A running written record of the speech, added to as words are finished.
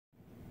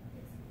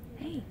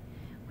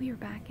We are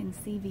back in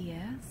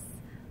CVS.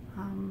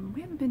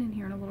 We haven't been in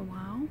here in a little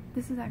while.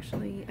 This is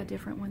actually a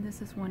different one.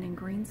 This is one in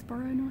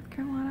Greensboro, North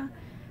Carolina.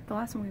 The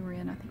last one we were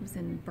in, I think, was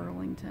in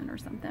Burlington or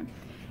something.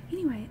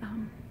 Anyway,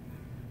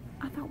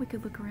 I thought we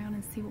could look around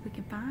and see what we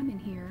can find in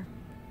here.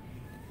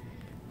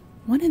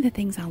 One of the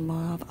things I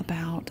love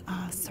about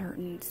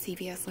certain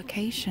CVS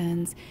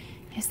locations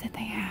is that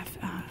they have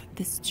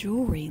this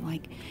jewelry,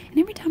 and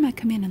every time I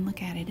come in and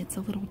look at it, it's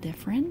a little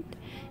different.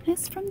 And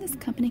it's from this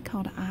company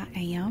called I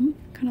Am.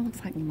 Kind of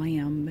looks like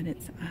lamb, but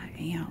it's I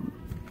Am.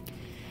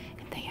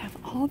 And they have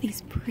all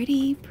these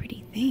pretty,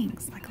 pretty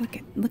things. Like,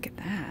 look at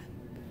that.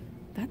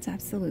 That's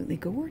absolutely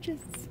gorgeous.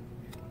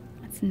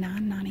 That's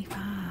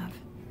 $9.95.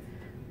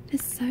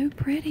 It's so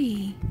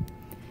pretty.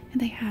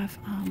 And they have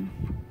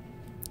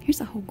here's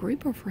a whole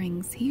group of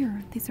rings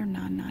here. These are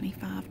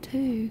 $9.95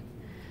 too.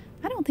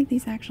 I don't think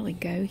these actually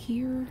go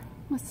here.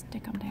 Let's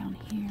stick them down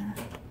here.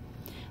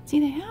 See,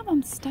 they have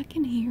them stuck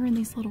in here in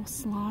these little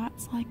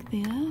slots like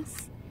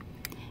this.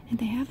 And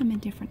they have them in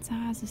different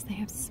sizes. They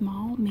have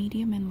small,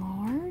 medium, and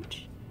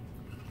large.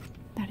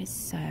 That is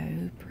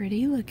so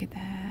pretty. Look at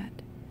that.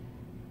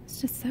 It's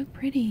just so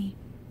pretty.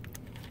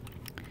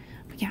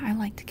 But yeah, I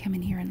like to come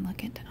in here and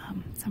look at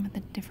some of the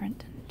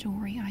different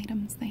jewelry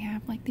items they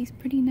have. Like these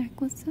pretty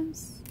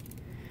necklaces.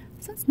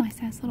 So it's nice,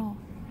 has little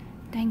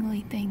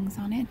dangly things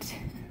on it.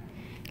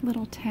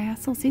 Little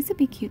tassels. These would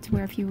be cute to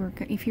wear if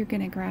you're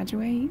gonna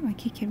graduate.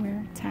 Like you can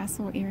wear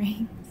tassel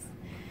earrings.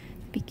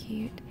 It'd be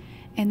cute.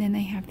 And then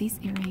they have these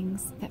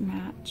earrings that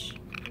match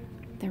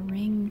the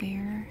ring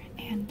there.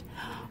 And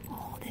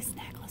oh, this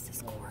necklace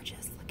is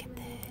gorgeous. Look at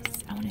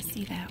this. I want to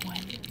see that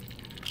one.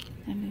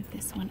 I move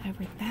this one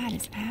over. That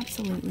is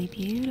absolutely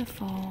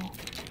beautiful.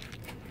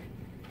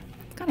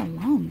 It's got a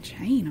long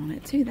chain on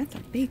it too. That's a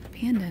big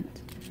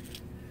pendant.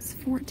 It's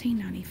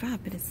 $14.95,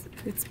 but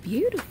it's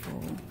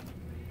beautiful.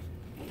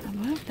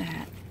 I love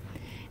that.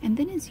 And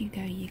then as you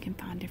go, you can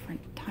find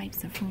different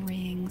types of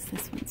rings.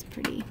 This one's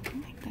pretty. I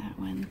like that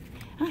one.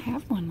 I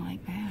have one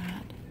like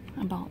that.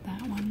 I bought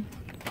that one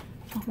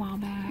a while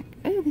back.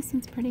 Oh, this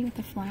one's pretty with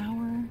the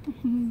flower.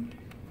 And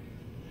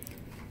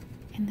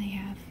they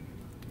have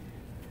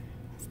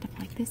stuff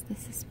like this.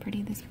 This is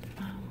pretty. This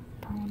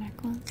pearl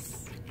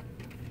necklace.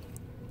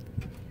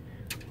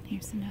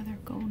 Here's another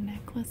gold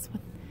necklace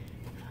with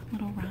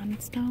little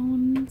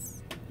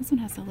rhinestones. This one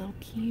has a little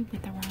cube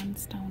with a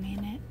rhinestone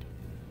in it.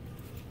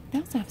 They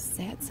also have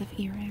sets of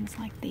earrings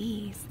like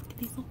these. Look at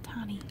these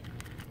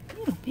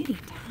little bitty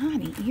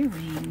tiny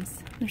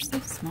earrings. They're so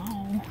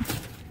small.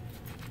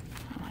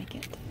 I like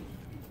it.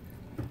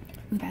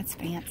 Ooh, that's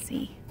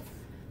fancy.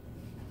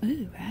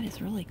 Ooh, that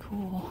is really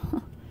cool.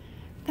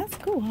 That's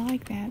cool. I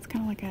like that. It's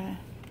kind of like a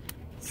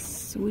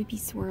swoopy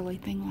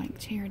swirly thing like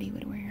Charity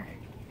would wear.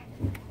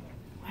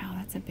 Wow,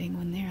 that's a big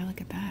one there.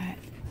 Look at that.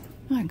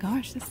 Oh my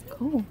gosh, that's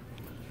cool.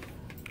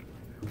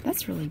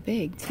 That's really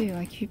big too.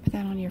 Like if you put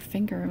that on your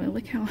finger, I mean,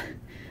 look how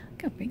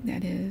big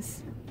that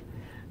is.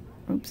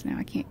 Oops, now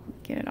I can't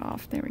get it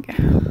off. There we go.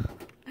 Kind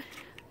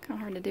of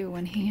hard to do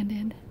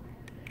one-handed.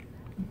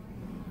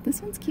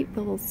 This one's cute, the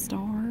little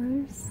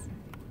stars.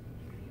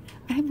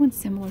 I have one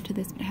similar to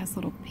this, but it has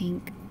little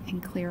pink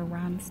and clear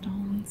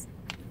rhinestones.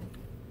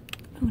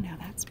 Oh, now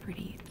that's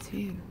pretty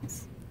too.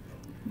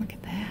 Look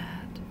at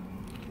that.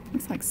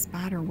 Looks like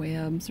spider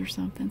webs or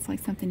something. It's like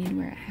something you'd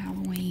wear at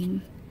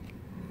Halloween.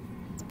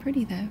 It's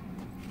pretty though.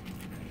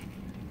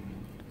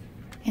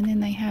 And then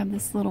they have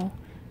this little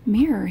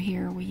mirror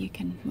here where you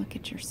can look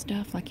at your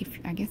stuff. Like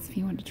I guess if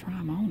you wanted to try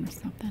them on or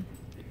something.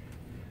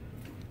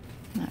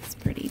 That's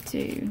pretty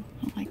too.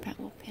 I like that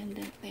little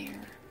pendant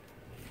there.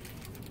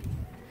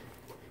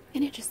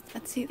 And it just,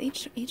 let's see,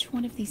 each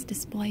one of these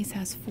displays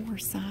has 4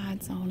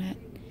 sides on it.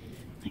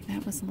 Like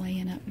that was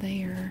laying up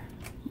there.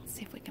 Let's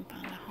see if we can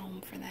find a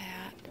home for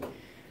that.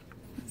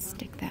 Let's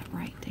stick that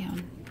right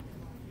down.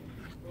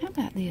 How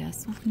about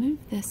this? Let's move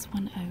this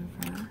one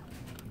over.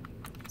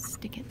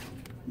 Stick it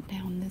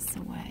down this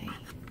way.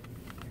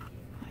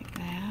 Like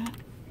that.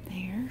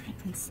 There. And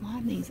then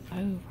slide these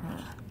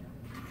over.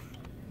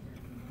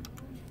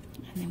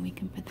 And then we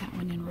can put that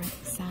one in right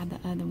beside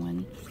the other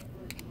one.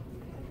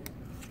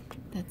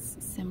 That's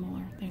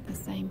similar. They're the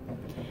same.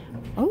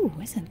 Oh,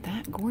 isn't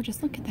that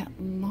gorgeous? Look at that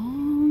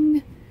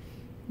long,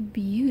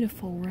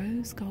 beautiful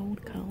rose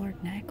gold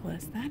colored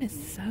necklace. That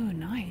is so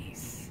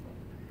nice.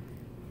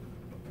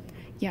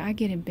 Yeah, I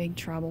get in big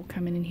trouble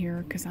coming in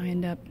here because I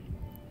end up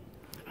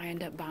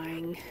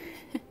buying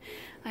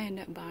I end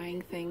up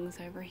buying things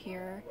over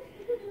here.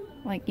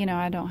 Like, you know,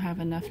 I don't have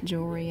enough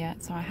jewelry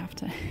yet, so I have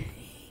to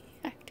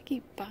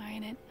keep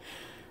buying it.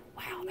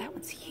 Wow, that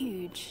one's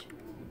huge.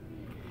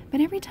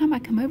 But every time I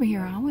come over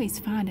here, I always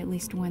find at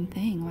least one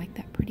thing, like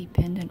that pretty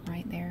pendant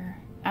right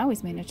there. I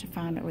always manage to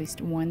find at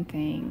least one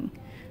thing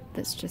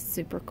that's just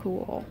super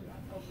cool.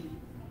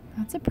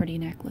 That's a pretty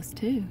necklace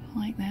too. I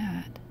like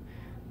that.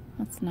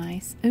 That's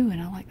nice. Ooh,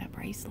 and I like that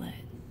bracelet.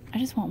 I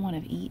just want one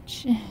of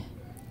each.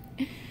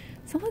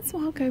 So let's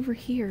walk over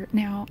here.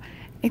 Now,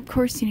 of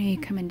course, you know, you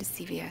come into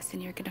CVS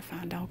and you're going to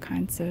find all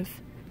kinds of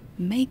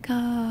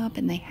makeup,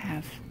 and they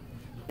have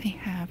They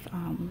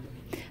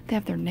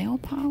have their nail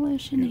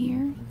polish in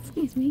here.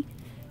 Excuse me.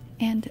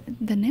 And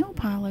the nail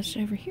polish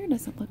over here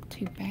doesn't look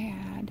too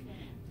bad.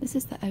 This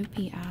is the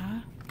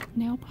OPI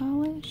nail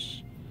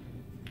polish,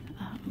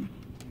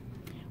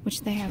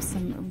 which they have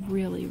some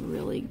really,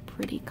 really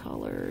pretty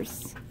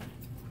colors.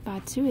 Buy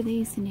 2 of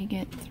these and you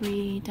get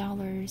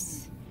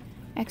 $3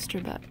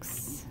 extra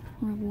bucks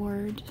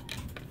reward.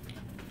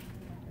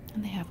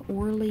 And they have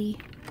Orly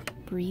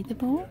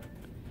breathable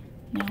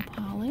nail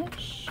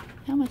polish.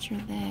 How much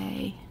are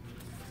they?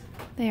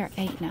 They are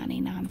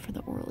 $8.99 for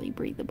the Orly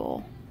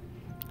breathable.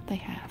 They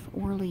have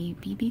Orly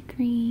BB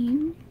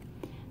cream,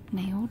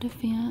 nail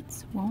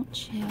defense, won't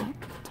chip,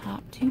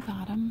 top to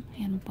bottom,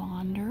 and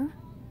bonder.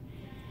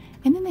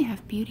 And then they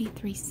have Beauty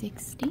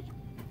 360,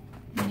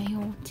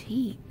 nail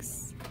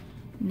teaks,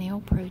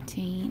 nail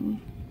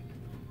protein,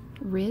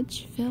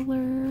 ridge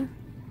filler,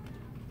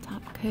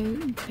 top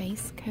coat and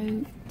base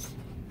coat,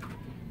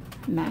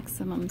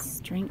 maximum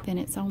strength in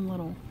its own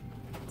little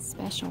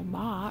special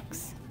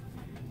box.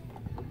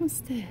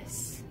 What's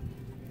this?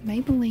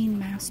 Maybelline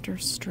Master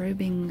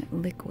Strobing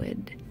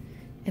Liquid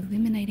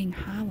Illuminating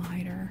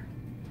Highlighter.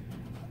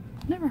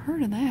 Never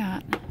heard of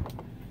that.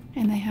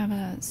 And they have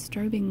a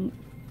strobing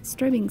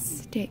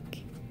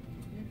stick.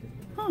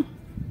 Huh.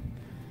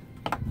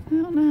 I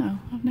don't know.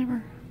 I've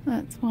never.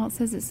 Well, it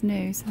says it's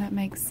new, so that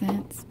makes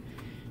sense.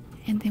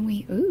 And then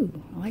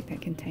ooh, I like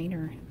that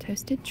container.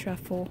 Toasted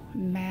Truffle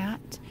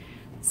Matte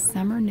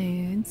Summer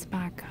Nudes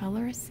by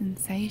Color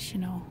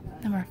Sensational.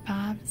 Number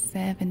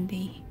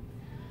 570.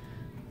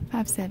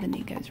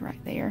 570 goes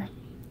right there.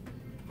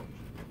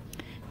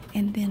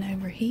 And then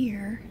over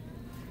here,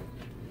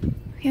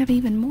 we have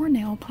even more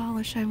nail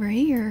polish over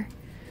here.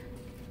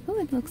 Oh,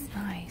 it looks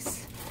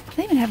nice.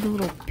 They even have the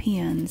little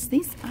pins.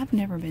 These, I've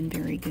never been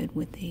very good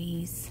with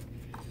these.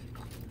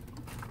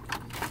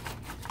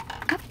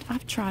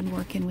 I've tried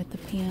working with the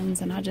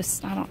pins, and I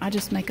just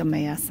make a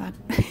mess. I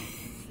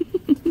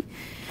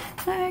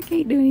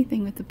can't do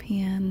anything with the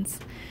pins.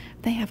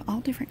 They have all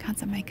different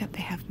kinds of makeup.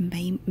 They have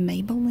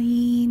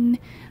Maybelline.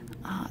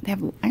 They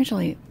have,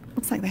 actually,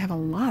 looks like they have a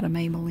lot of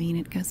Maybelline.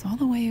 It goes all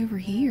the way over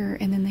here.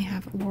 And then they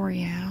have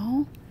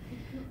L'Oreal,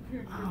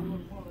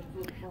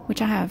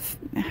 which I have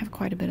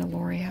quite a bit of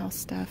L'Oreal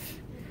stuff.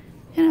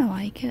 And I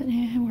like it.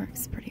 Yeah, it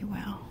works pretty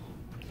well.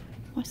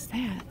 What's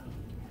that?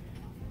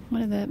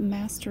 One of the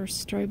Master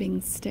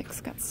Strobing sticks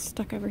got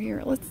stuck over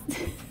here. Let's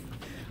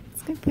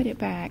go put it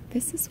back.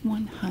 This is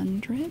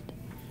 100.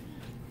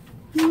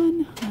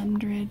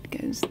 100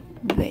 goes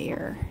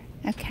there.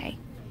 Okay.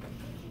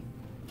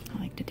 I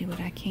like to do what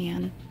I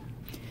can.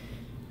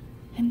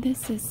 And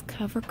this is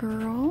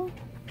CoverGirl.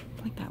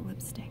 I like that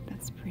lipstick.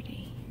 That's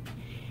pretty.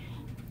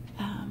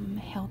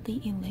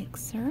 Healthy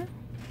Elixir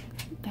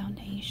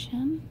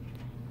foundation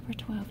for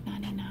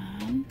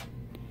 $12.99.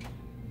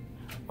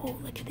 Oh,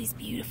 look at these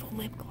beautiful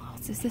lip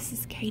glosses. This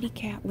is Katy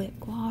Cat lip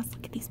gloss.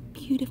 Look at these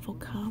beautiful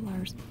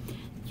colors.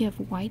 You have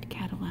White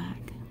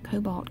Cadillac,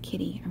 Cobalt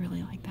Kitty. I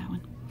really like that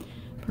one.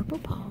 Purple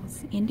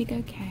Paws,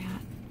 Indigo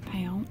Cat,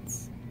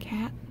 Pounce,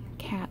 Cat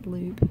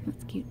Loop.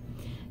 That's cute.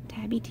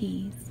 Tabby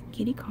Tease,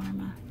 Kitty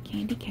Karma,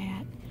 Candy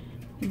Cat,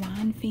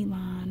 Wine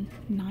Feline,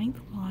 Ninth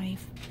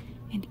Life,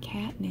 and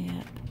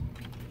Catnip.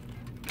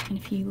 And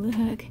if you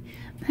look,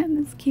 I have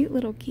this cute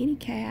little kitty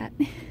cat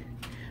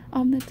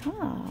on the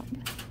top.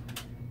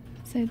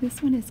 So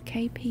this one is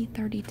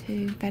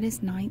KP32. That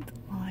is Ninth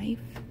Life.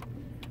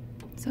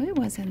 So it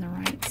was in the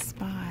right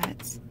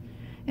spots.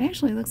 It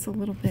actually looks a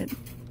little bit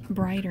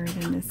brighter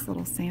than this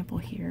little sample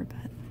here,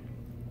 but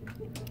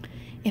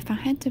if I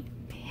had to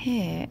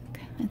pick,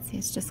 let's see,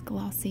 it's just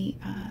glossy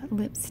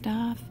lip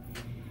stuff.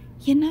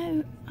 You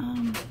know,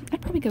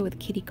 I'd probably go with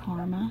Kitty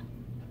Karma,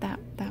 that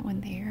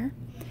one there.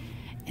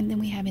 And then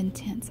we have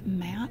Intense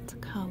Matte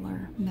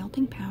Color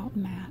Melting Pout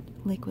Matte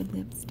Liquid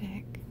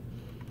Lipstick.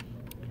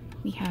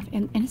 We have,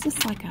 and it's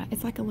just like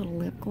a little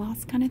lip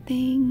gloss kind of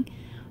thing.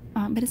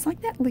 But it's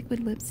like that liquid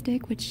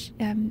lipstick, which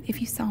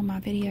if you saw my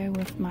video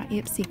with my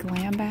Ipsy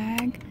Glam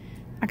bag,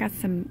 I got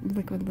some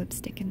liquid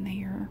lipstick in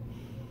there.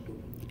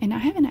 And I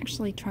haven't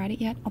actually tried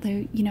it yet,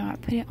 although, you know, I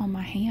put it on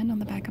my hand, on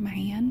the back of my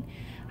hand.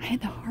 I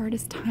had the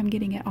hardest time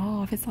getting it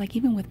off. It's like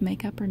even with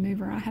makeup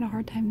remover, I had a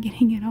hard time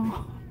getting it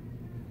off.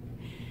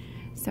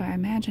 So I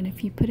imagine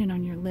if you put it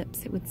on your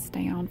lips, it would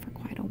stay on for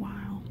quite a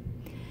while.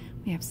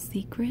 We have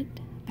Secret,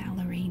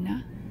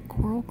 Ballerina,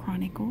 Coral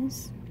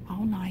Chronicles,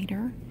 All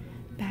Nighter,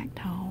 Back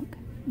Talk,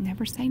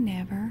 Never Say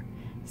Never,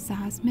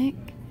 Seismic,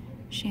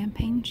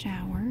 Champagne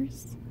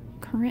Showers,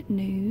 Current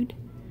Nude,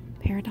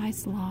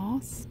 Paradise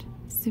Lost,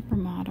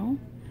 Supermodel,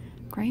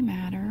 Gray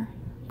Matter,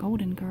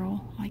 Golden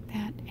Girl, like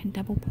that, and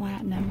Double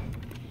Platinum.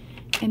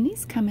 And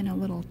these come in a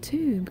little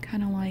tube,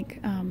 kind of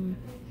like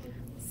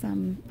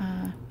some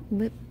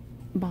lip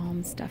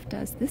balm stuff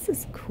does. This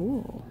is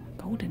cool.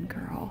 Golden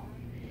Girl.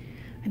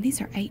 And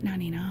these are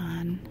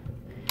 $8.99.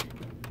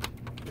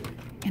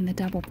 And the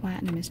Double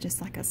Platinum is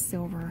just like a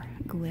silver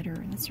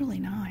glitter. That's really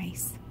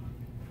nice.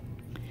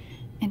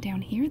 And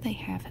down here they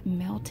have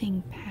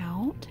Melting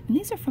Pout. And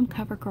these are from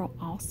CoverGirl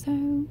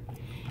also.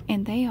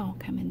 And they all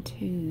come in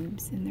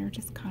tubes. And they're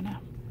just kind of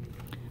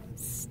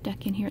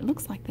stuck in here. It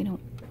looks like they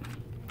don't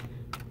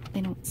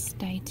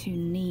stay too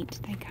neat.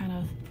 They kind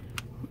of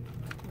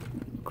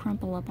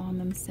crumple up on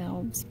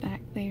themselves back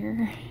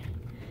there.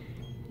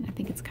 And I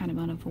think it's kind of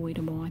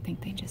unavoidable. I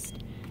think they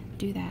just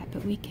do that.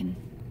 But we can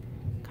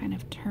kind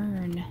of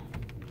turn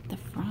the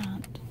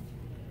front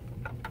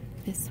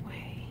this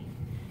way.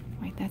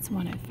 Right, that's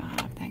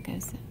 105. That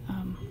goes,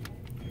 I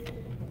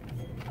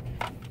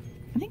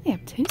think they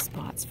have 2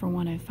 spots for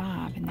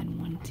 105 and then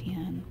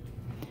 110.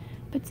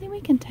 But see, we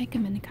can take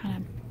them and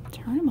kind of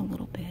turn them a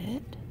little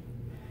bit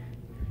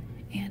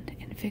and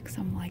fix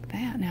them like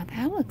that. Now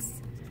that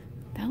looks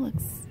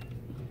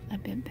a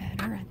bit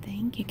better, I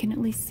think. You can at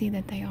least see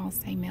that they all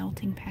say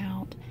Melting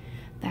Pout.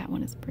 That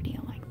one is pretty,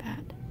 I like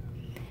that.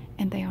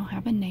 And they all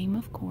have a name,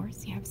 of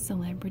course. You have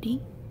Celebrity,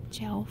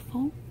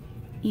 Gelful,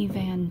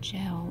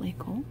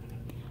 Evangelical,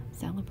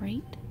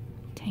 Celebrate,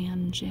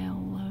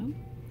 Tangelo,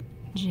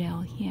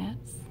 Gel Yes,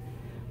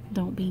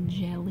 Don't Be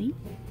Jelly,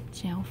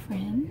 Gel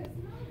Friend,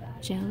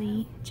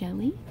 Jelly,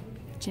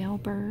 Gel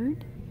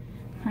Bird,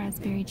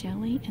 Raspberry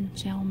Jelly, and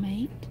Gel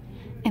Mate.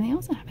 And they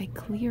also have a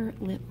clear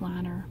lip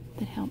liner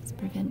that helps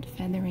prevent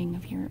feathering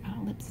of your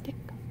lipstick.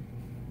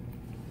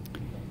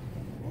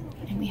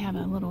 And we have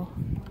a little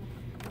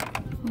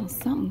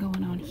something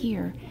going on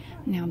here.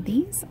 Now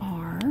these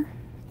are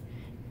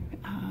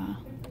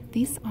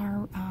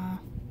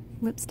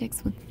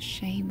lipsticks with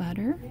shea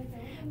butter.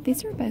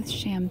 These are both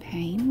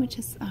champagne, which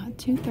is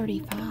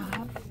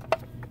 $2.35,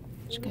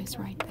 which goes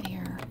right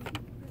there.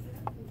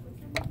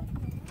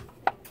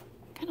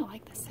 Kind of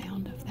like the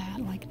sound of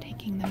that, like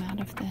taking them out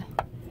of the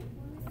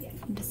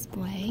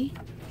display.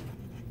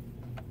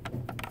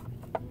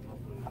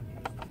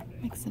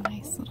 Makes a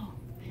nice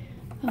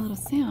little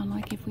sound,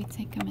 like if we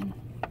take them and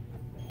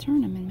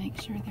turn them and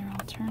make sure they're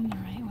all turned the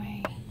right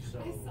way.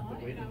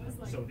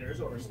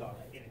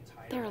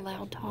 There are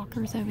loud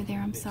talkers over there,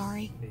 I'm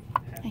sorry.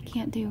 I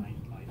can't do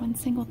one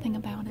single thing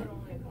about it.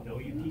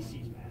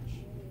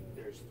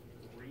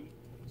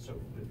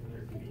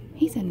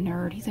 He's a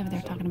nerd. He's over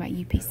there talking about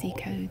UPC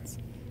codes.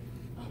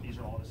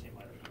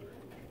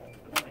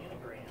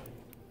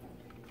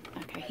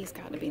 Okay, he's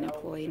got to be an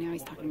employee. Now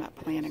he's talking about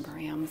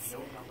planograms.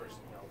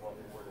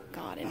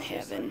 God in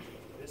heaven.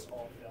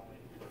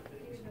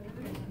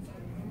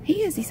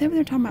 He is. He's over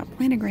there talking about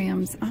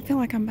planograms. I feel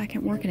like I'm back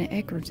at working at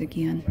Eckerd's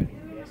again.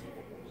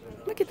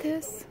 Look at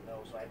this.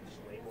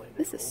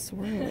 This is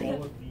swirly.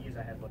 Oh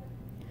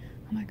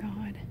my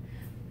God.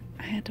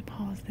 I had to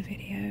pause the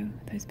video.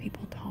 Those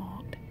people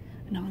talked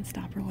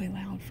nonstop really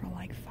loud for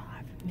like 5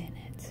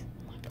 minutes.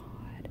 Oh my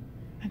God.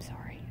 I'm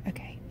sorry.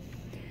 Okay.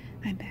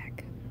 I'm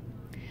back.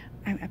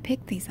 I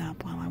picked these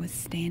up while I was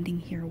standing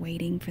here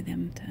waiting for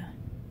them to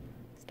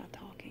stop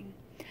talking.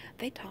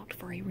 They talked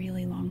for a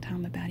really long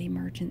time about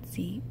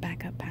emergency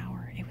backup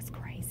power. It was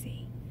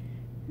crazy.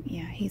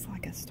 Yeah, he's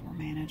like a store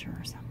manager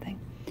or something.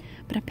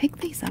 But I picked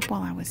these up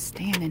while I was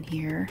standing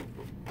here,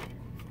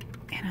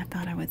 and I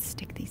thought I would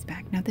stick these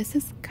back. Now this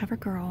is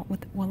CoverGirl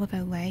with Wool of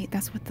Olay.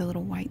 That's what the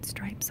little white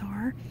stripes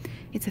are.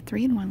 It's a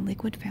 3-in-1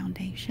 liquid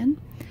foundation.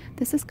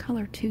 This is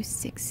color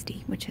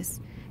 260, which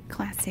is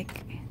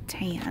classic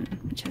tan,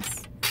 which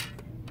is,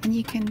 and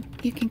you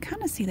can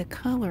kind of see the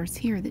colors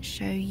here that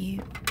show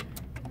you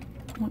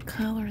what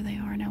color they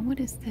are. Now what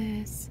is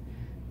this?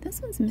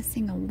 This one's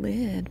missing a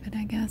lid, but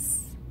I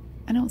guess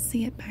I don't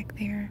see it back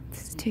there.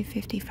 This is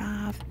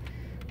 255.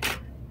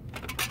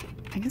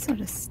 I guess I'll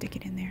just stick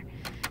it in there.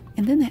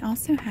 And then they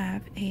also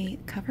have a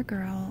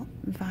CoverGirl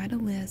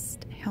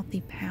Vitalist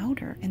Healthy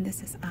Powder, and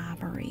this is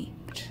ivory,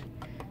 which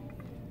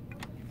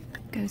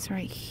goes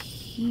right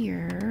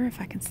here,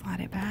 if I can slide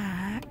it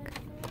back.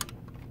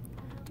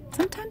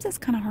 Sometimes it's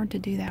kind of hard to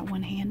do that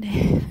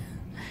one-handed.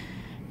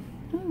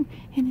 Oh,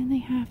 and then they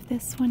have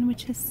this one,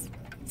 which is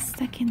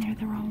stuck in there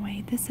the wrong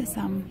way. This is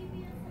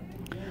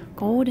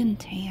Golden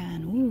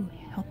Tan. Ooh,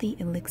 Healthy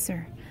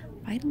Elixir.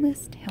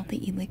 Vitalist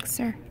Healthy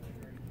Elixir.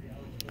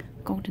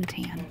 Golden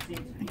Tan.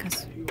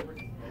 Because,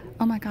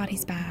 oh my God,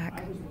 he's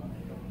back.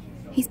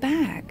 He's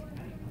back.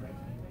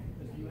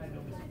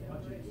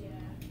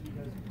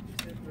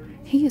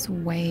 He is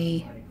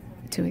way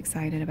too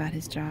excited about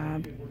his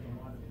job.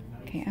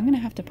 Okay, I'm gonna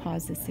have to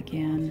pause this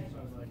again.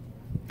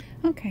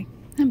 Okay,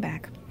 I'm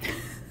back.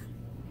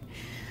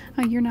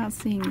 Oh, you're not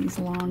seeing these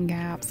long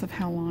gaps of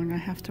how long I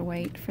have to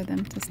wait for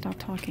them to stop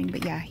talking,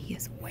 but yeah, he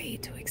is way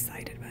too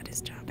excited about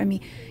his job. I mean,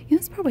 you know,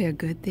 it's probably a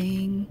good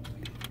thing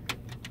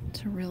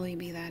to really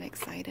be that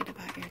excited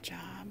about your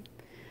job.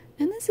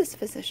 And this is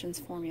Physicians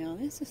Formula.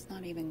 This does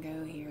not even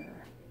go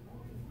here.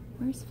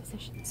 Where's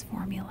Physicians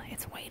Formula?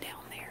 It's way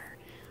down there.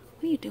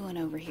 What are you doing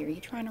over here?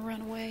 You trying to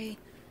run away?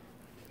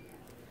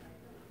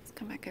 Let's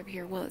come back over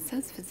here. Well, it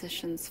says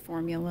Physicians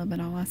Formula, but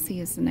all I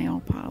see is the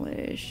nail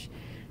polish.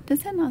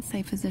 Does that not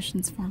say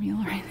Physicians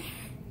Formula right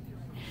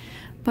there?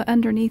 But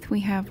underneath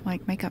we have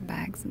like makeup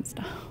bags and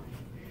stuff.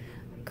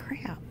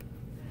 Crap.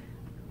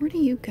 Where do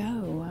you go?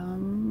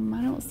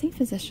 I don't see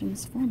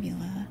Physicians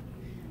Formula.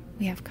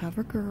 We have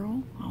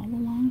CoverGirl all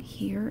along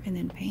here, and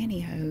then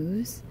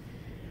pantyhose.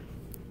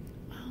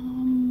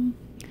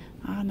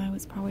 I know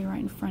it's probably right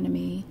in front of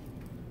me.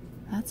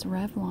 That's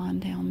Revlon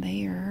down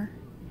there.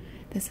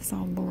 This is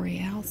all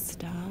L'Oreal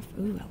stuff.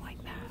 Ooh, I like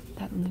that.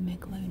 That Lume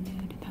Glow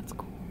Nude. That's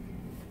cool.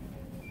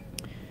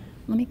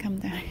 Let me come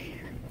down here.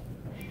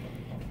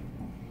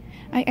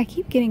 I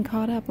keep getting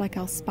caught up, like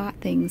I'll spot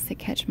things that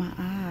catch my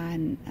eye,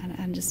 and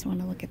I just want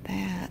to look at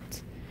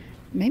that.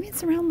 Maybe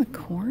it's around the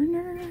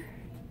corner.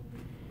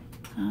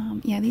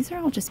 Yeah, these are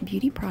all just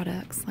beauty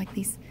products, like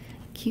these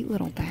cute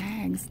little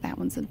bags. That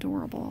one's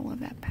adorable. I love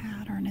that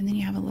pattern. And then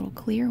you have a little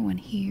clear one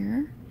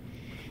here.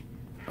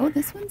 Oh,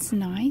 this one's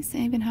nice.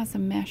 It even has a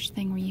mesh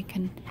thing where you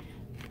can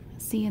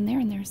see in there,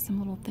 and there's some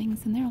little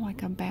things in there,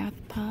 like a bath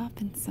puff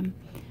and some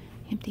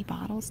empty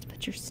bottles to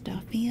put your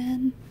stuff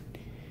in.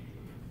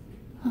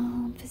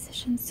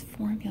 Physicians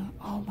Formula.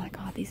 Oh my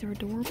god, these are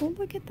adorable.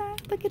 Look at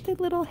that. Look at the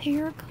little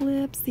hair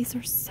clips. These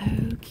are so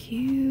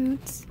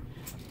cute.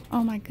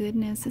 Oh my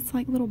goodness, it's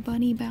like little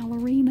bunny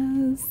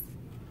ballerinas.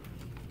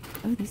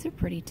 Oh, these are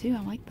pretty too.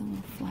 I like the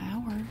little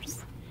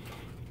flowers.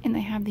 And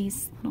they have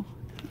these little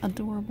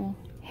adorable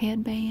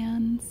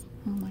headbands.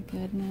 Oh my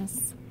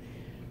goodness.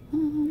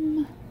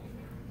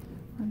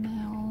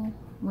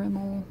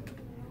 Rimmel,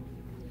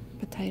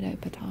 potato.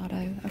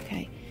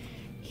 Okay,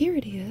 here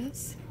it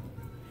is.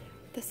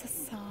 This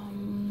is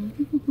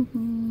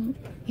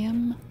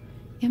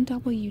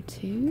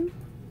MW2.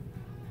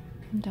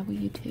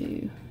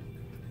 MW2.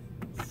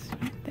 It's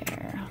right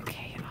there.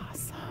 Okay,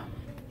 awesome.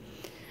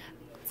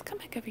 Let's come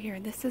back over here.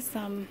 This is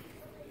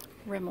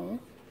Rimmel.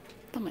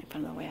 Don't make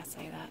fun of the way I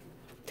say that.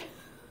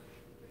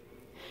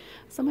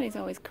 Somebody's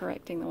always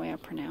correcting the way I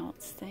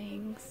pronounce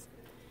things.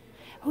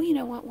 Oh, you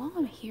know what? While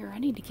I'm here, I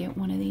need to get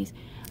one of these.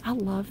 I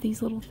love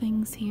these little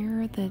things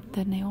here, the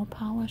nail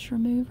polish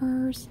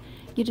removers.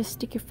 You just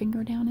stick your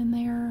finger down in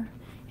there,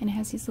 and it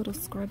has these little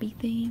scrubby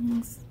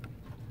things,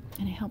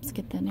 and it helps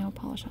get the nail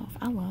polish off.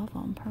 I love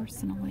them,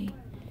 personally.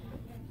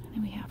 And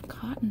then we have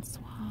cotton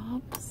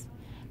swabs.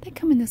 They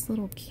come in this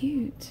little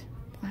cute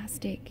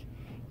plastic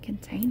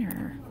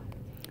container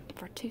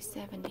for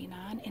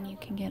 $2.79, and you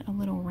can get a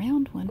little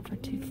round one for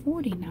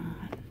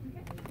 $2.49.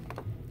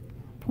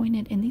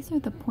 Pointed, and these are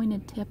the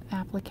pointed tip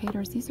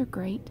applicators. These are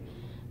great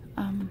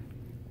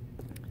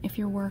if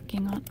you're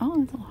working on,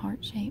 oh, it's a little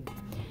heart shape.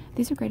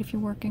 These are great if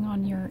you're working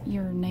on your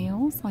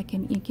nails, like,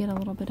 and you get a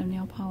little bit of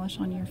nail polish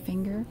on your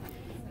finger.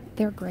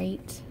 They're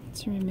great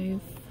to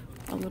remove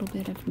a little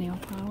bit of nail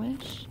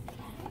polish.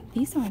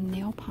 These are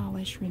nail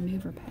polish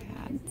remover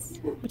pads,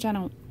 which I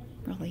don't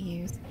really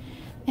use.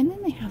 And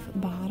then they have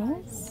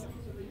bottles.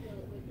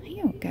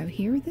 You don't go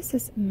here. This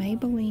is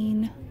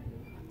Maybelline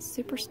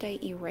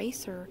Superstay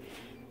Eraser.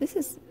 This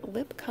is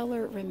lip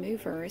color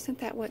remover. Isn't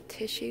that what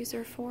tissues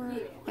are for?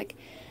 Like,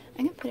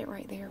 I'm gonna put it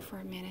right there for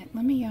a minute.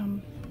 Let me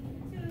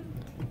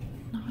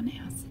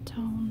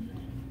non-acetone.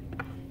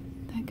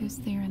 That goes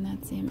there, and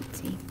that's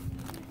empty.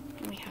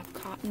 And we have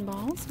cotton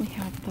balls. We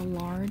have the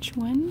large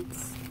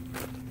ones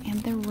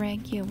and the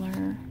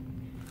regular.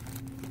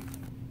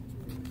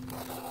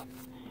 I'll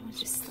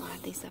just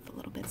slide these up a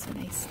little bit so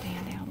they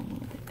stand out a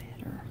little bit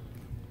better.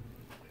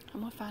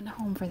 I'm gonna find a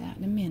home for that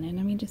in a minute.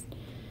 Let me just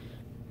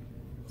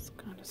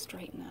kind of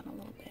straighten that a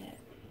little bit.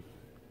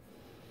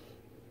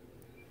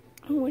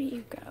 Oh, where do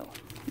you go?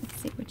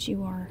 Let's see what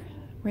you are.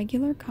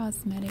 Regular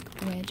cosmetic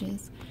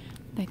wedges.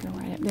 They go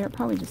right up there. It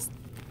probably just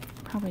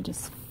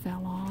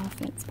fell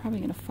off. It's probably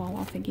gonna fall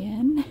off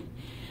again.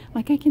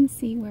 Like, I can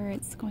see where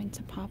it's going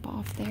to pop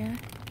off there.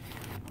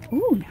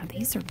 Ooh, now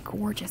these are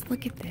gorgeous.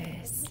 Look at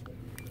this.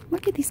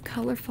 Look at these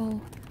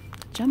colorful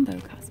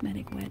jumbo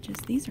cosmetic wedges.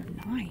 These are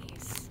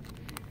nice.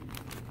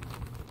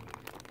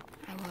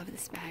 I love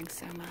this bag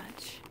so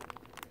much.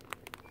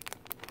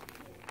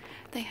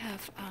 They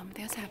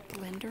also have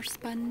blender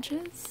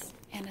sponges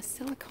and a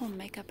silicone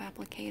makeup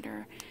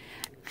applicator.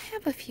 I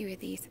have a few of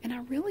these, and I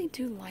really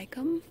do like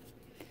them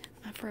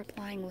for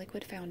applying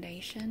liquid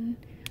foundation.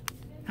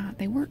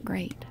 They work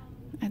great.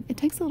 It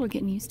takes a little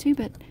getting used to,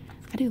 but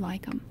I do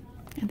like them.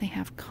 And they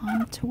have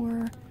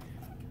contour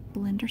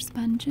blender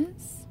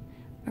sponges,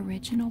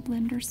 original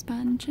blender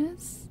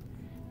sponges,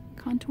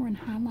 contour and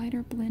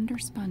highlighter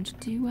blender sponge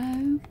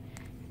duo,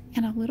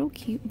 and a little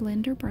cute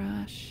blender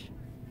brush.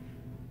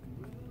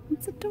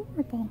 It's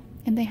adorable.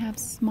 And they have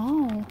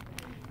small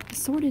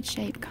assorted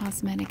shape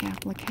cosmetic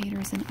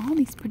applicators in all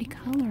these pretty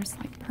colors,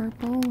 like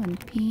purple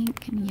and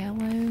pink and yellow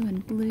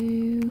and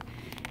blue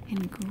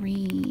and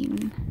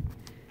green.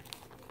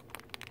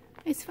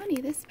 It's funny,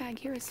 this bag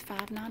here is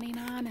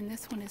 $5.99, and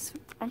this one is,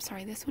 I'm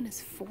sorry, this one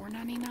is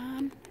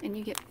 $4.99, and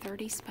you get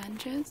 30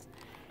 sponges.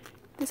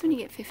 This one you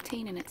get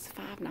 15, and it's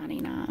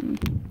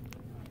 $5.99.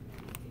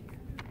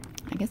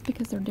 I guess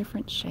because they're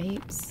different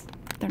shapes.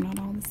 They're not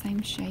all the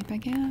same shape, I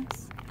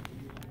guess.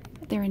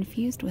 They're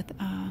infused with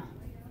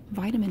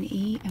vitamin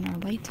E and are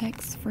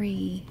latex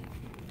free.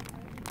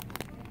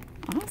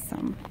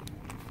 Awesome.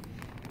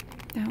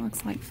 That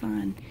looks like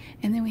fun.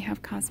 And then we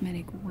have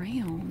cosmetic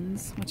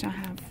rounds, which I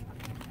have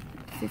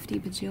 50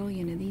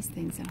 bajillion of these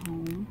things at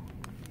home.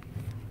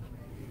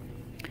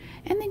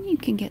 And then you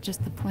can get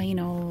just the plain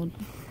old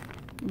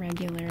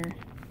regular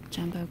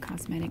jumbo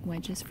cosmetic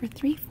wedges for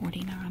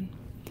 $3.49.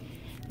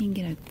 You can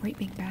get a great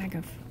big bag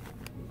of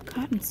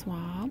cotton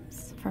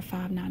swabs for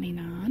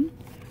 $5.99.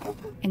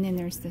 And then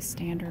there's the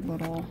standard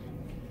little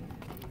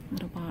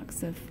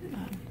box of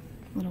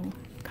little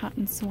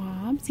cotton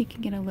swabs. You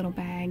can get a little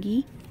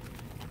baggie.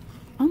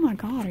 Oh my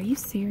God, are you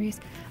serious?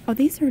 Oh,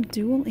 these are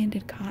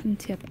dual-ended cotton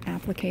tip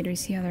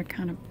applicators. Yeah, they're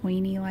kind of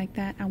pointy like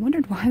that. I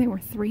wondered why they were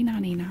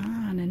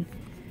 $3.99, and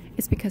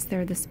it's because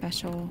they're the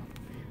special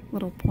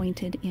little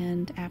pointed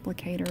end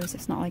applicators.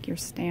 It's not like your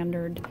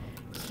standard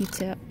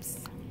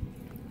Q-tips.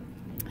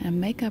 And a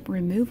makeup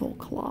removal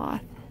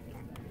cloth.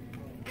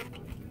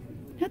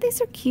 Now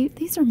these are cute.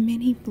 These are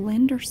mini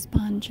blender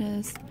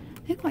sponges.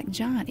 They look like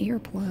giant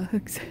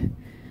earplugs.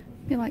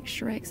 Be like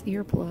Shrek's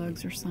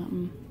earplugs or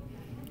something.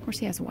 Of course,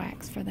 he has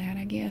wax for that,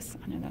 I guess.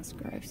 I know that's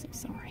gross. I'm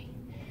sorry.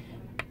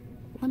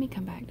 Let me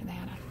come back to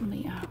that.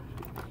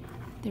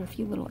 There are a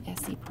few little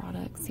Essie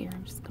products here.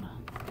 I'm just gonna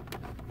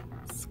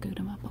scoot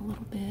them up a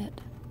little bit.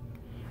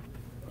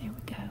 There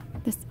we go.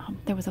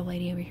 There was a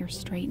lady over here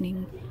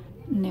straightening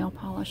nail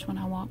polish when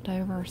I walked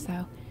over,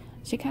 so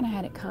she kind of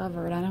had it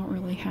covered. I don't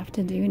really have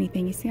to do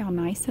anything. You see how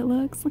nice it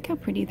looks? Look how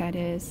pretty that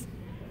is.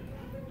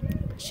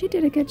 She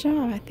did a good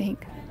job, I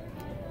think.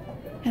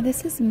 Now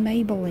this is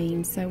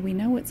Maybelline, so we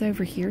know it's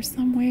over here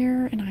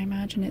somewhere, and I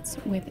imagine it's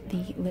with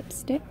the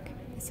lipstick.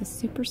 This is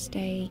Super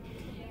Stay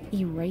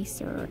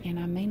Eraser, and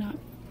I may not,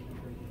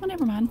 well,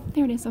 never mind.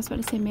 There it is. I was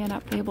about to say may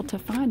not be able to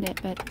find it,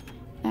 but it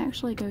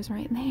actually goes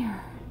right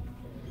there.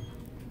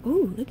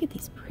 Ooh, look at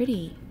these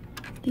pretty.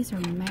 These are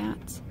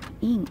matte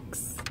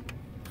inks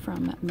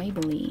from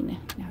Maybelline.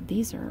 Now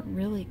these are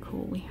really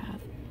cool. We have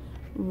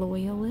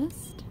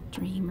Loyalist,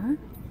 Dreamer,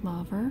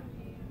 Lover,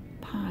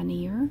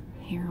 Pioneer,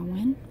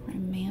 Heroine,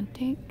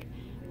 Romantic,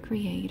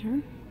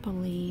 Creator,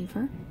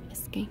 Believer,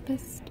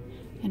 Escapist,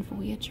 and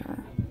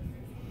Voyager.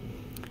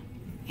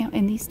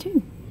 And these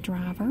two,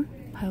 Driver,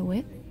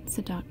 Poet,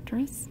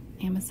 Seductress,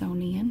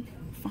 Amazonian,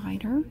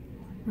 Fighter,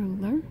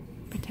 Ruler,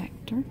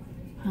 Protector,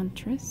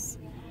 Huntress,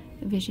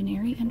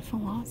 Visionary, and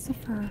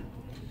Philosopher.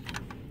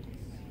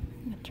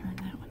 I'm going to turn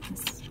that one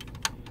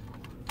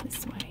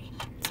this way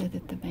so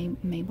that the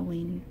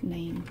Maybelline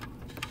name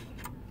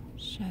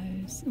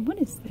shows. What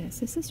is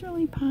this? Is this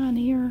really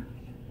Pioneer?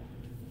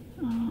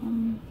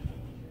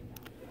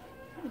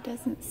 It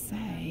doesn't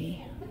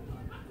say.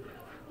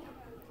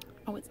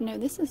 Oh, no,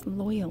 this is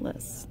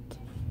Loyalist.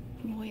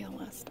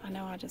 Loyalist. I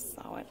know, I just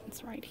saw it.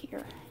 It's right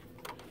here.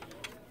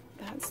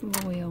 That's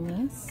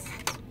Loyalist.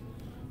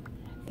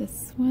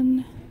 This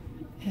one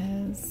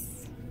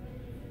is,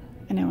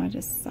 I know, I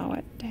just saw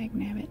it.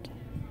 Dagnabbit.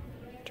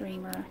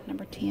 Dreamer,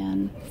 number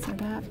 10. So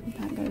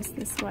that goes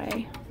this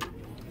way.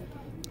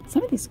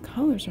 Some of these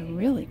colors are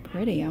really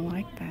pretty. I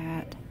like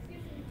that.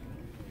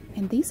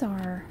 And these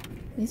are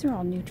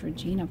all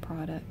Neutrogena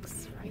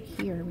products right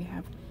here. We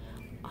have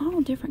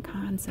all different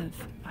kinds of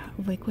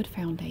liquid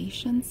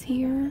foundations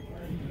here.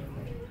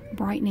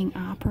 Brightening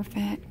eye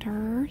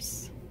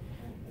perfectors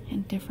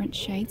in different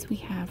shades. We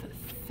have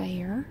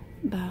fair,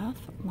 buff,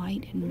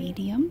 light, and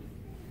medium.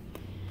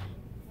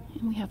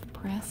 And we have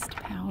pressed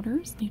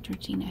powders,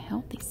 Neutrogena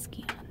Healthy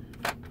Skin.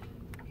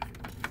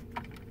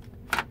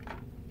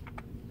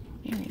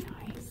 Very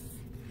nice.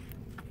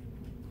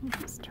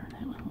 I'll just turn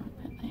that one a little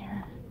bit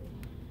there.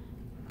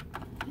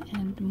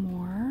 And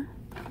more.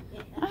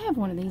 I have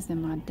one of these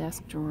in my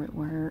desk drawer at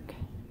work.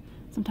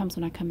 Sometimes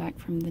when I come back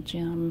from the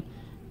gym,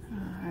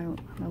 I'm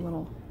a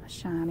little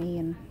shiny,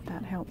 and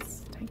that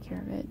helps take care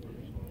of it.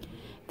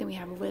 Then we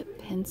have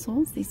lip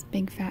pencils, these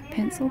big fat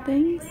pencil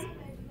things.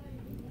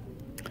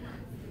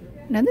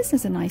 Now this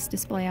is a nice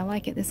display. I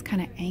like it. This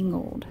kind of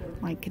angled,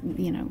 like,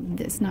 you know,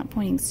 it's not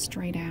pointing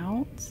straight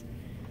out.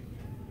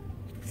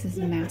 This is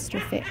Master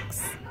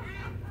Fix.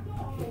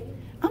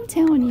 I'm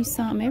telling you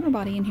something,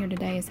 everybody in here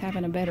today is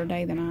having a better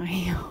day than I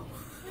am.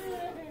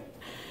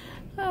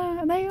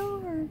 They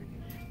are.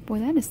 Boy,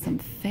 that is some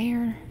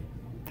fair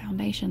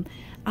foundation.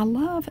 I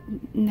love,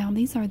 now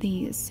these are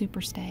the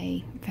Super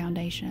Stay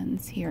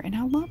foundations here, and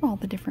I love all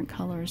the different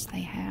colors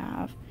they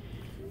have.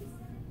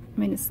 I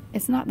mean,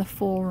 it's not the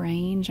full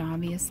range,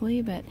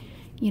 obviously, but,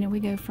 you know, we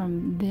go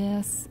from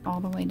this all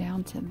the way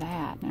down to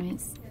that. I mean,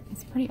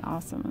 it's pretty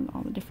awesome,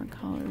 all the different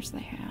colors they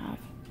have.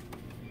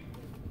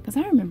 Because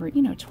I remember,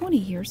 you know, 20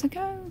 years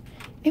ago,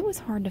 it was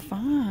hard to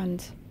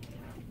find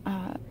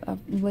a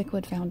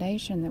liquid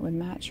foundation that would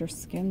match your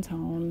skin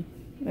tone.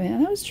 I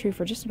mean, that was true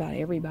for just about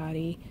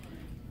everybody.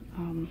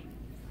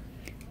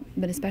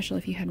 But especially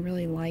if you had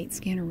really light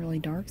skin or really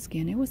dark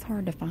skin, it was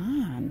hard to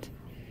find.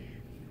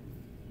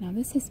 Now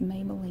this is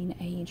Maybelline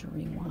Age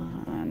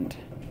Rewind.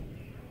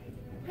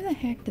 Where the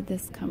heck did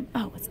this come?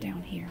 Oh, it's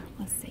down here.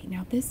 Let's see.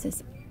 Now this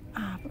is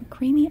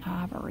Creamy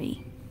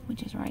Ivory,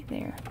 which is right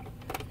there.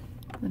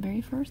 The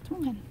very first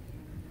one.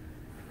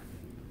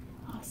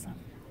 Awesome.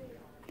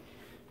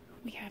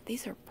 We have,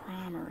 these are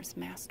primers,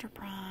 Master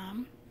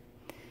Prime.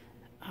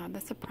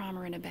 That's a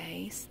primer and a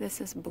base.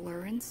 This is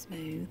Blur and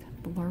Smooth,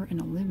 Blur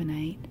and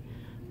Illuminate,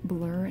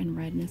 Blur and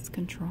Redness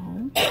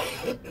Control,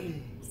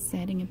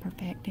 Setting and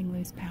Perfecting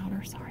Loose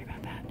Powder, sorry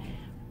about that,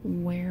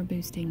 Wear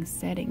Boosting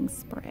Setting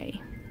Spray.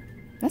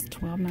 That's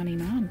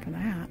 $12.99 for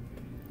that.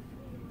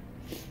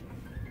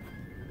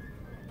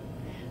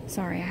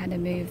 Sorry, I had to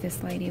move.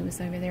 This lady was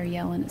over there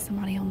yelling at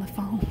somebody on the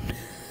phone.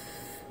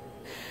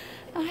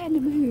 I had to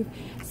move.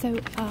 So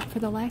for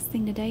the last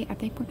thing today, I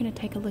think we're going to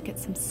take a look at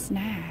some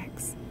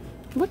snacks.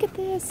 Look at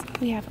this.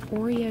 We have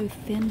Oreo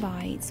Thin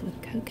Bites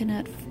with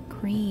coconut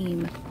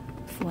cream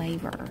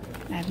flavor.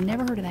 I've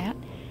never heard of that.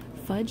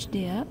 Fudge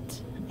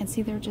dipped. And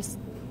see, they're just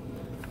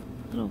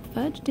little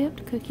fudge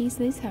dipped cookies.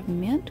 These have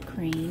mint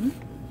cream.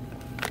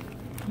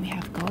 We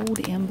have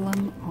Gold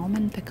Emblem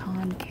Almond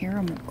Pecan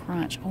Caramel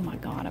Crunch. Oh my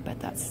god, I bet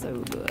that's so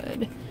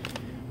good.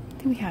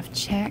 Then we have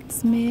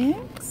Chex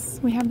Mix.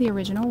 We have the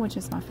original, which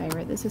is my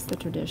favorite. This is the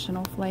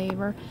traditional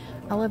flavor.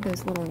 I love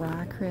those little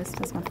rye crisps.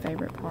 That's my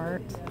favorite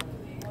part.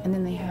 And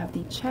then they have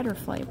the cheddar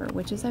flavor,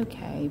 which is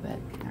okay, but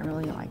I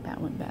really like that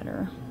one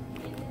better.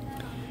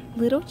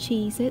 Little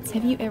Cheez-Its.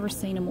 Have you ever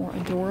seen a more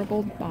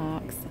adorable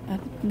box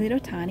of little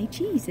tiny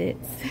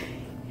Cheez-Its?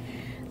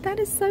 That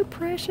is so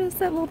precious,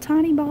 that little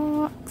tiny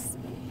box.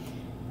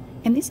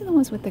 And these are the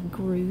ones with the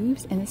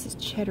grooves, and this is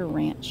cheddar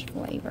ranch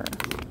flavor.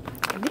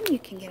 And then you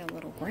can get a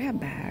little grab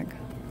bag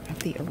of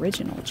the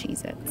original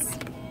Cheez-Its.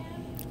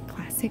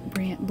 Classic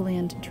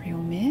blend trail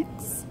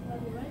mix.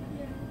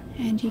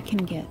 And you can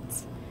get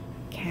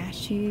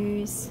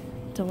cashews,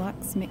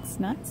 deluxe mixed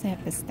nuts. They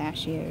have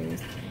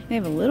pistachios. They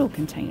have a little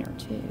container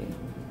too.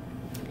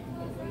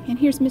 And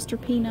here's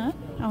Mr. Peanut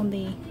on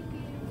the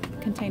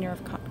container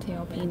of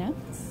cocktail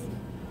peanuts.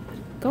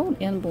 Gold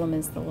Emblem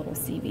is the little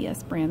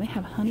CVS brand. They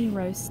have honey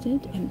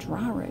roasted and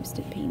dry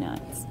roasted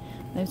peanuts.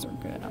 Those are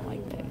good. I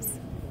like those.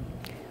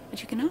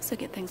 But you can also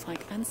get things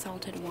like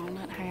unsalted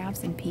walnut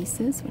halves and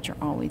pieces, which are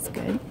always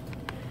good.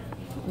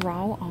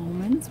 Raw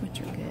almonds,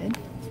 which are good.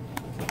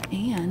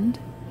 And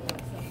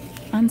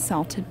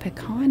unsalted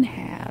pecan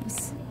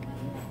halves.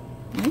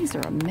 These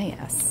are a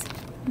mess.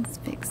 Let's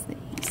fix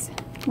these.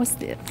 What's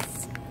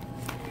this?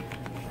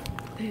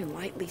 Ooh,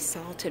 lightly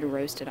salted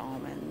roasted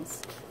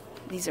almonds.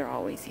 These are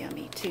always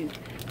yummy too.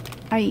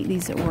 I eat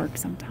these at work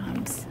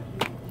sometimes.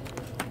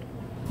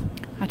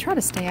 I try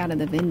to stay out of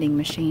the vending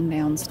machine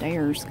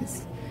downstairs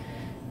because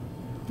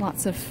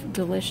lots of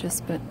delicious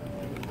but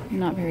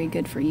not very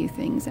good for you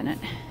things in it.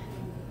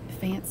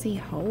 Fancy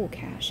whole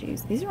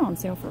cashews. These are on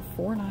sale for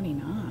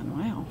 $4.99.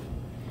 Wow.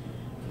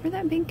 For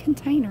that big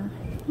container.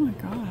 Oh my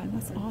god,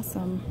 that's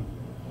awesome.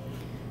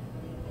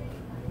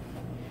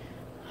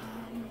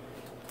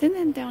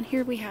 Then down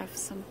here we have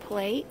some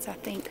plates. I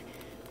think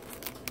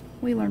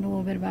we learned a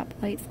little bit about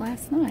plates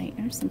last night.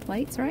 There's some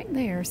plates right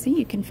there. See,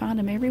 you can find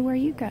them everywhere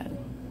you go.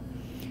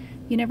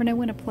 You never know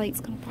when a plate's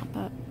going to pop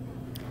up.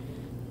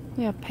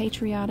 We have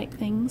patriotic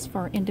things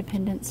for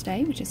Independence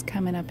Day, which is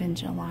coming up in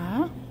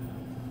July.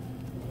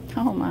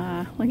 Oh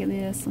my, look at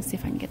this. Let's see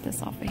if I can get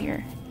this off of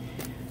here.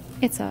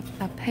 It's a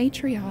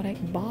patriotic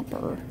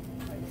bopper.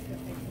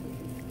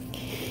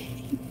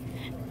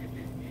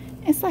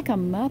 It's like a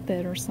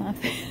Muppet or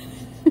something.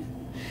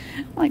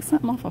 Like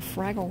something off of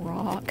Fraggle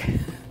Rock.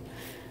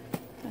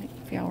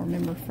 If y'all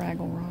remember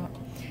Fraggle Rock.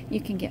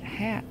 You can get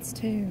hats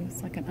too.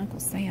 It's like an Uncle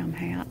Sam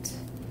hat.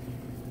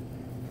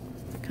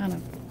 Kind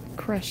of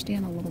crushed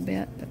in a little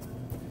bit, but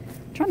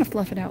trying to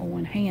fluff it out with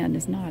one hand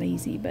is not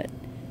easy, but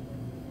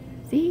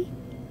see?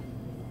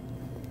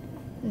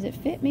 Does it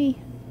fit me?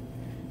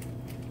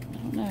 I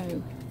don't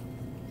know.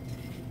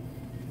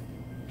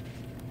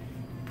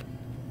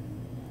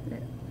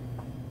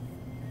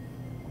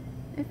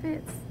 It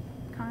fits,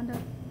 kind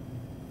of.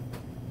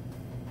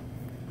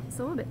 It's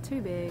a little bit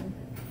too big.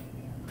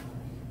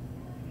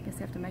 Guess I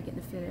have to make it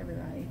to fit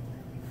everybody.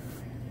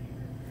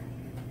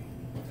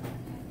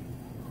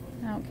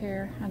 I don't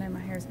care. I know my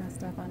hair's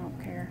messed up. I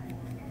don't care.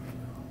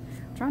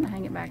 I'm trying to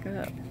hang it back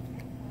up.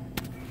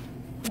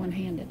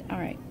 One-handed.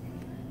 Alright.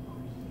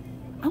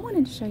 I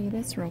wanted to show you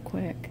this real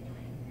quick.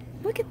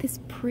 Look at this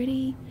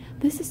pretty.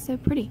 This is so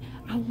pretty.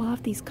 I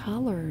love these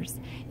colors.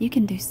 You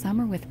can do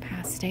summer with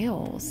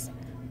pastels.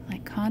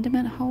 Like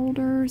condiment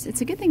holders.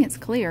 It's a good thing it's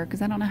clear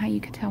because I don't know how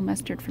you could tell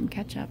mustard from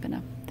ketchup in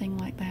a thing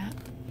like that.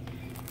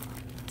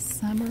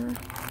 Summer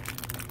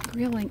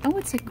grilling. Oh,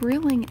 it's a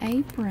grilling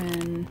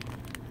apron.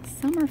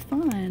 Summer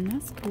fun.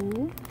 That's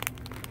cool.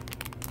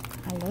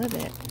 I love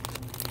it.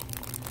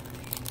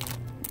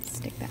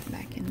 Stick that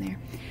back in there.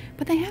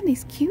 But they have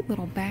these cute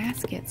little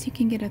baskets. You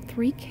can get a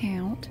 3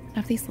 count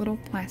of these little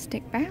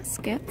plastic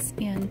baskets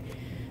in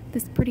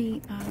this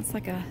pretty, it's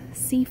like a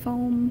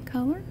seafoam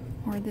color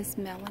or this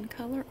melon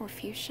color or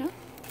fuchsia.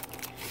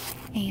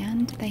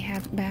 And they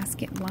have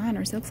basket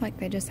liners. It looks like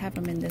they just have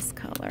them in this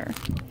color.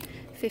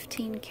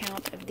 15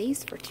 count of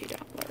these for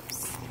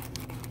 $2.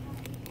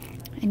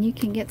 And you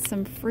can get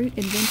some Fruit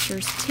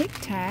Adventures Tic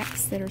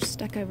Tacs that are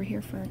stuck over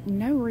here for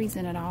no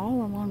reason at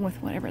all, along with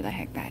whatever the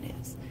heck that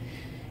is.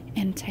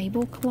 And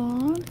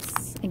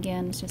tablecloths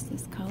Again, it's just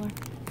this color.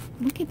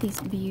 Look at these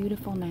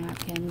beautiful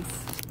napkins.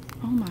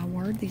 Oh my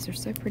word, these are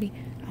so pretty.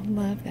 I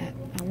love that.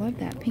 I love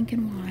that pink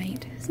and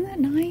white. Isn't that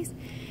nice?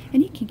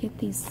 And you can get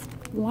these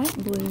light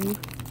blue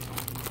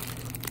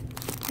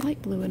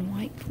and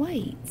white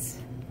plates.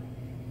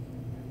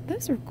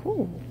 Those are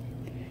cool.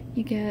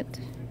 You get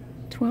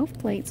 12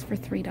 plates for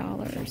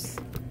 $3.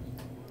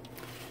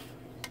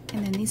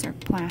 And then these are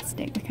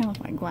plastic. They kind of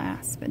look like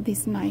glass, but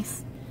these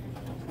nice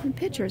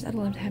pitchers. I'd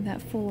love to have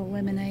that full of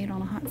lemonade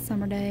on a hot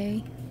summer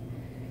day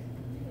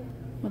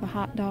with a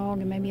hot dog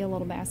and maybe a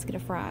little basket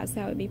of fries.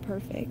 That would be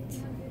perfect.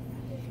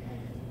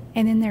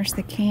 And then there's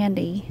the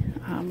candy,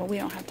 but we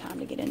don't have time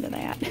to get into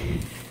that.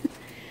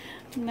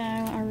 No,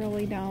 I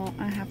really don't.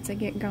 I have to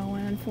get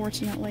going,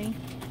 unfortunately.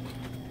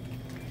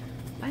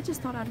 I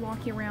just thought I'd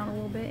walk you around a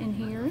little bit in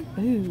here.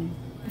 Ooh,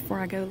 before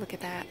I go, look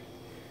at that.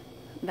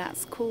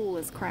 That's cool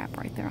as crap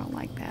right there. I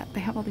like that.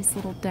 They have all these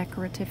little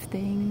decorative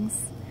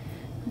things.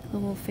 Like the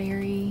little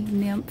fairy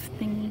nymph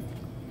thingy.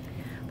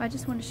 But I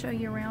just want to show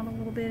you around a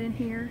little bit in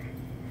here.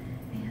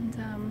 And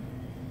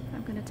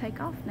I'm going to take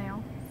off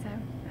now. So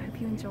I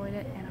hope you enjoyed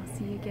it, and I'll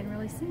see you again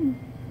really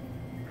soon.